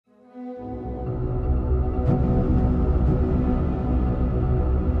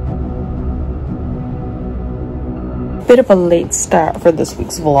bit of a late start for this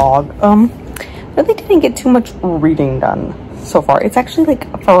week's vlog. Really didn't get too much reading done so far. It's actually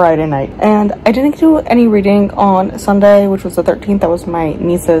like Friday night, and I didn't do any reading on Sunday, which was the 13th. That was my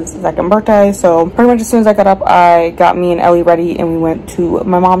niece's second birthday. So pretty much as soon as I got up, I got me and Ellie ready and we went to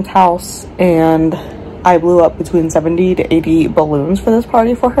my mom's house, and I blew up between 70 to 80 balloons for this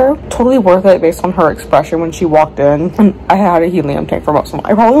party for her. Totally worth it based on her expression when she walked in. And I had a helium tank for most of them.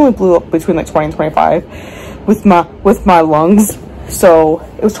 I probably only blew up between like 20 and 25 with my lungs. So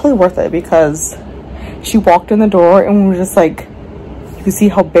it was totally worth it because she walked in the door and we were just like, you could see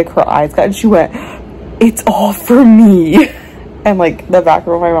how big her eyes got, and she went, "It's all for me." And like the back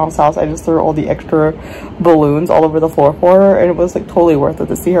room of my mom's house, I just threw all the extra balloons all over the floor for her, and it was like totally worth it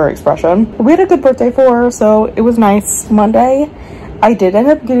to see her expression. We had a good birthday for her, so it was nice. Monday, I did end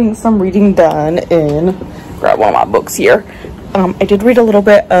up getting some reading done in, grab one of my books here. I did read a little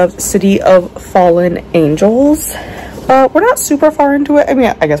bit of City of Fallen Angels. We're not super far into it. I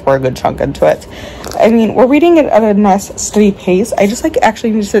mean, I guess we're a good chunk into it. I mean, we're reading it at a nice steady pace. I just like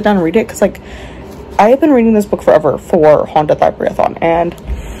actually need to sit down and read it because like I have been reading this book forever for Haunted Library-a-thon, and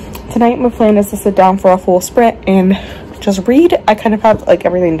tonight my plan is to sit down for a full sprint and just read. I kind of have like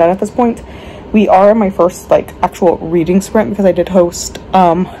everything done at this point. We are in my first like actual reading sprint because I did host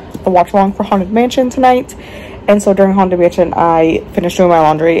the watch along for Haunted Mansion tonight, and so during Haunted Mansion I finished doing my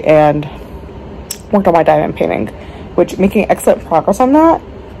laundry and worked on my diamond painting, which making excellent progress on that.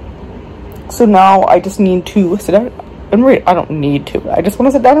 So now I just need to sit down and read. I don't need to, I just want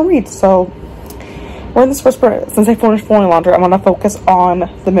to sit down and read. So we're in this first sprint. Since I finished folding laundry, I'm going to focus on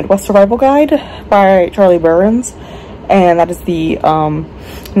The Midwest Survival Guide by Charlie Berens, and that is the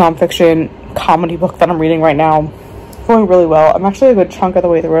nonfiction comedy book that I'm reading right now. Going really well. I'm actually a good chunk of the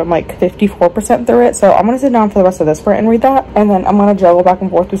way through it. I'm like 54% through it, so I'm going to sit down for the rest of this sprint and read that, and then I'm going to juggle back and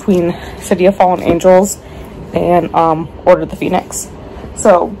forth between City of Fallen Angels and Order of the Phoenix.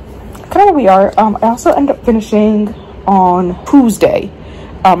 So kind of where we are. I also end up finishing on Tuesday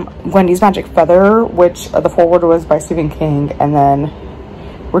Wendy's Magic Feather, which the foreword was by Stephen King, and then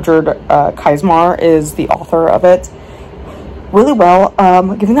Richard Kaismar is the author of it. Really well.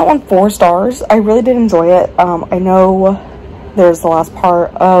 Giving that one 4 stars. I really did enjoy it. I know there's the last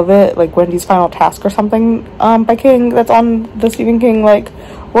part of it, like Wendy's Final Task or something by King, that's on the Stephen King like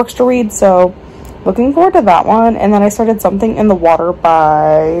works to read, so looking forward to that one. And then I started Something in the Water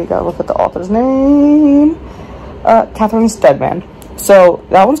by, gotta look at the author's name, Catherine Steadman. So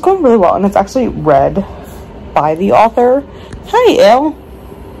that one's going really well, and it's actually read by the author. Hi, Elle.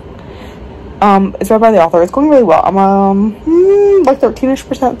 It's read by the author. It's going really well. I'm like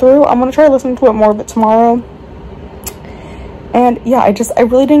 13ish% through. I'm gonna try to listen to it more of it tomorrow. And yeah, I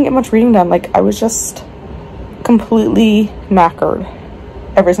really didn't get much reading done. Like I was just completely knackered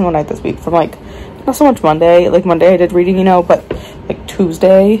every single night this week, from like not so much Monday. Like Monday I did reading, you know, but like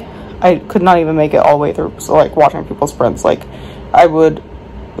Tuesday I could not even make it all the way through. So like watching people's sprints, like I would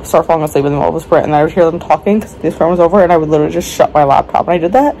start falling asleep in the middle of a sprint and I would hear them talking because the sprint was over, and I would literally just shut my laptop. And I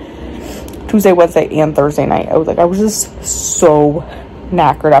did that Tuesday, Wednesday, and Thursday night. I was just so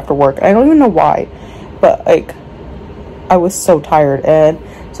knackered after work. I don't even know why, but like I was so tired, and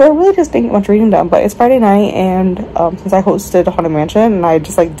so I really just didn't get much reading done. But it's Friday night, and since I hosted Haunted Mansion and I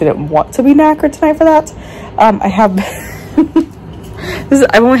just like didn't want to be knackered tonight for that, I have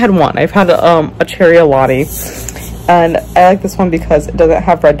I've only had one. I've had a cherry latte, and I like this one because it doesn't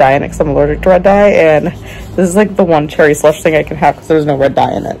have red dye in it because I'm allergic to red dye, and this is like the one cherry slush thing I can have because there's no red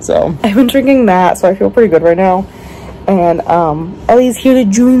dye in it. So I've been drinking that, so I feel pretty good right now. And Ellie's here to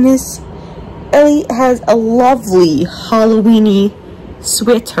join us. Ellie has a lovely Halloweeny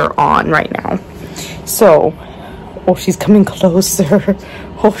sweater on right now. So, oh, she's coming closer.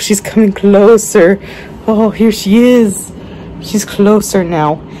 Oh, she's coming closer. Oh, here she is. She's closer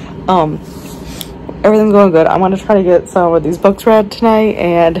now. Everything's going good. I'm gonna try to get some of these books read tonight,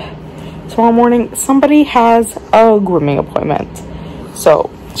 and tomorrow morning somebody has a grooming appointment. So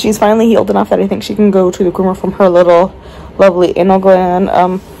she's finally healed enough that I think she can go to the groomer from her little lovely anal gland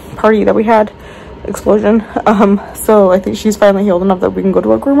party that we had, explosion. So I think she's finally healed enough that we can go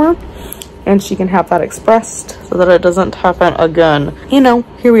to a groomer and she can have that expressed so that it doesn't happen again. You know,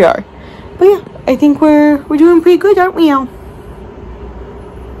 here we are. But yeah, I think we're doing pretty good, aren't we, Elle?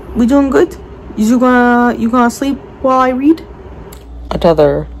 We doing good? You gonna sleep while I read?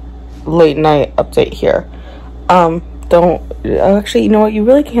 Another late night update here. Don't actually, you know what, you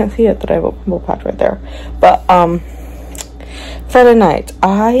really can't see it that I have a little patch right there, but Friday night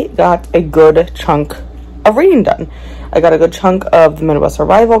I got a good chunk of reading done. I got a good chunk of The Midwest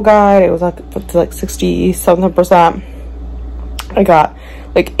Survival Guide. It was like 60 something %. I got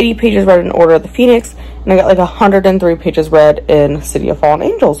like 80 pages read in Order of the Phoenix, and I got like 103 pages read in City of Fallen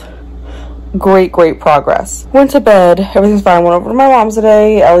Angels. Great progress. Went to bed, everything's fine. Went over to my mom's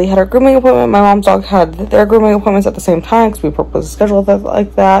today. Ellie had her grooming appointment. My mom's dog had their grooming appointments at the same time because we purposely scheduled it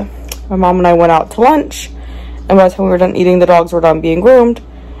like that. My mom and I went out to lunch, and by the time we were done eating, the dogs were done being groomed.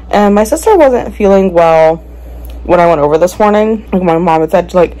 And my sister wasn't feeling well when I went over this morning. Like my mom had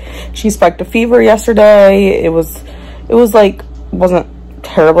said, like, she spiked a fever yesterday. It was like, wasn't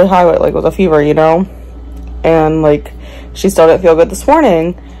terribly high, but like it was a fever, you know? And like, she still didn't feel good this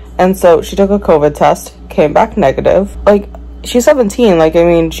morning. And so she took a COVID test, came back negative. Like, she's 17. Like, I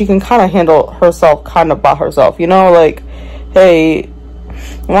mean, she can kind of handle herself kind of by herself, you know? Like, hey,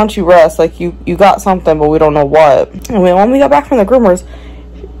 why don't you rest? Like, you got something, but we don't know what. And when we got back from the groomers,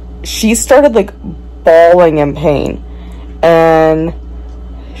 she started, like, bawling in pain. And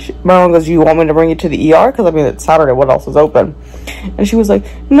my mom goes, you want me to bring you to the ER? Because, I mean, it's Saturday. What else is open? And she was like,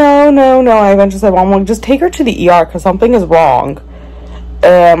 no. I eventually said, Mom, like, just take her to the ER because something is wrong.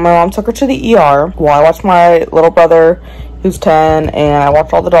 And my mom took her to the ER while I watched my little brother, who's 10, and I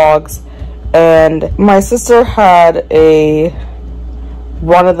watched all the dogs. And my sister had a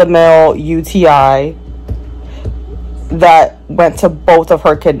run-of-the-mill UTI that went to both of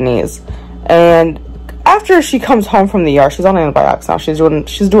her kidneys. And after she comes home from the ER, she's on antibiotics now. She's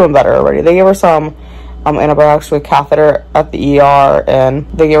doing better already. They gave her some antibiotics with catheter at the ER, and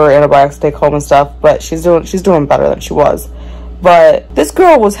they gave her antibiotics to take home and stuff. But she's doing better than she was. But this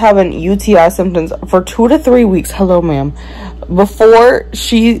girl was having UTI symptoms for 2 to 3 weeks. Hello, ma'am. Before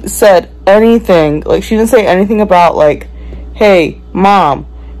she said anything, like, she didn't say anything about, like, hey, Mom,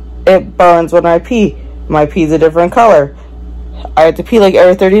 it burns when I pee. My pee's a different color. I have to pee, like,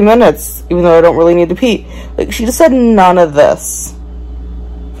 every 30 minutes, even though I don't really need to pee. Like, she just said none of this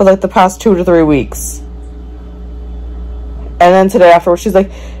for, like, the past 2 to 3 weeks. And then today afterwards, she's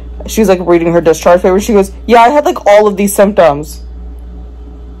like reading her discharge paper. She goes, yeah, I had like all of these symptoms.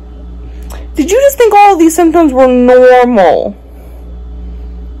 Did you just think all of these symptoms were normal?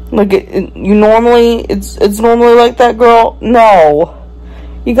 Like, it's normally like that, girl? No.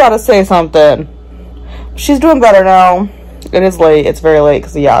 You gotta say something. She's doing better now. It is late. It's very late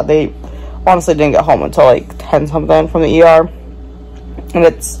because, yeah, they honestly didn't get home until like 10 something from the ER. And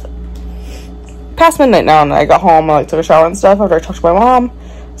it's past midnight now, and I got home. I like took a shower and stuff after I talked to my mom.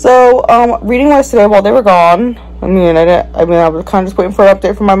 So, reading wise today while they were gone, I was kind of just waiting for an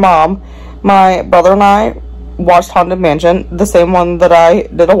update from my mom. My brother and I watched Haunted Mansion, the same one that I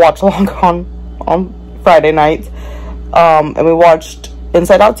did a watch along on Friday night. And we watched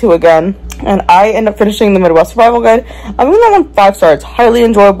Inside Out 2 again. And I ended up finishing the Midwest Survival Guide. I'm giving that one 5 stars. Highly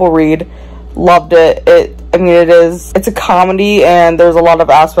enjoyable read. Loved it. It's a comedy, and there's a lot of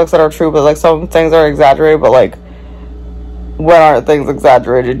aspects that are true, but like some things are exaggerated, but like, when aren't things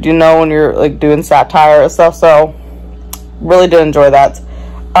exaggerated, you know, when you're like doing satire and stuff. So really did enjoy that.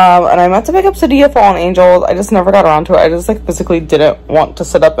 And I meant to pick up City of Fallen Angels. I just never got around to it. I just like physically didn't want to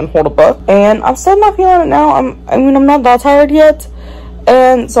sit up and hold a book, and I'm still not feeling it now. I'm not that tired yet,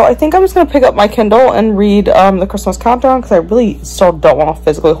 and so I think I'm just gonna pick up my Kindle and read the Christmas Countdown, because I really still don't want to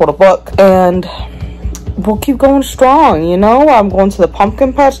physically hold a book. And we'll keep going strong, you know. I'm going to the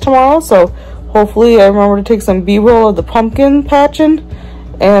pumpkin patch tomorrow, so hopefully I remember to take some b-roll of the pumpkin patching,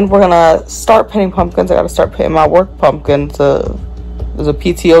 and we're gonna start painting pumpkins. I gotta start painting my work pumpkin. There's a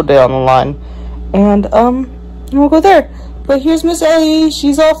PTO day on the line, and we'll go there. But here's Miss Ellie.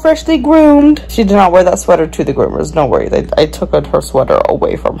 She's all freshly groomed. She did not wear that sweater to the groomers. No worries. I took her sweater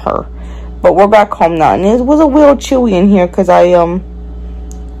away from her. But we're back home now, and it was a little chilly in here because I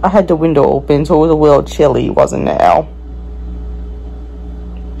had the window open, so it was a little chilly, wasn't it, Elle?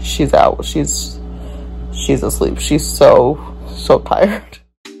 She's out. She's asleep. She's so tired.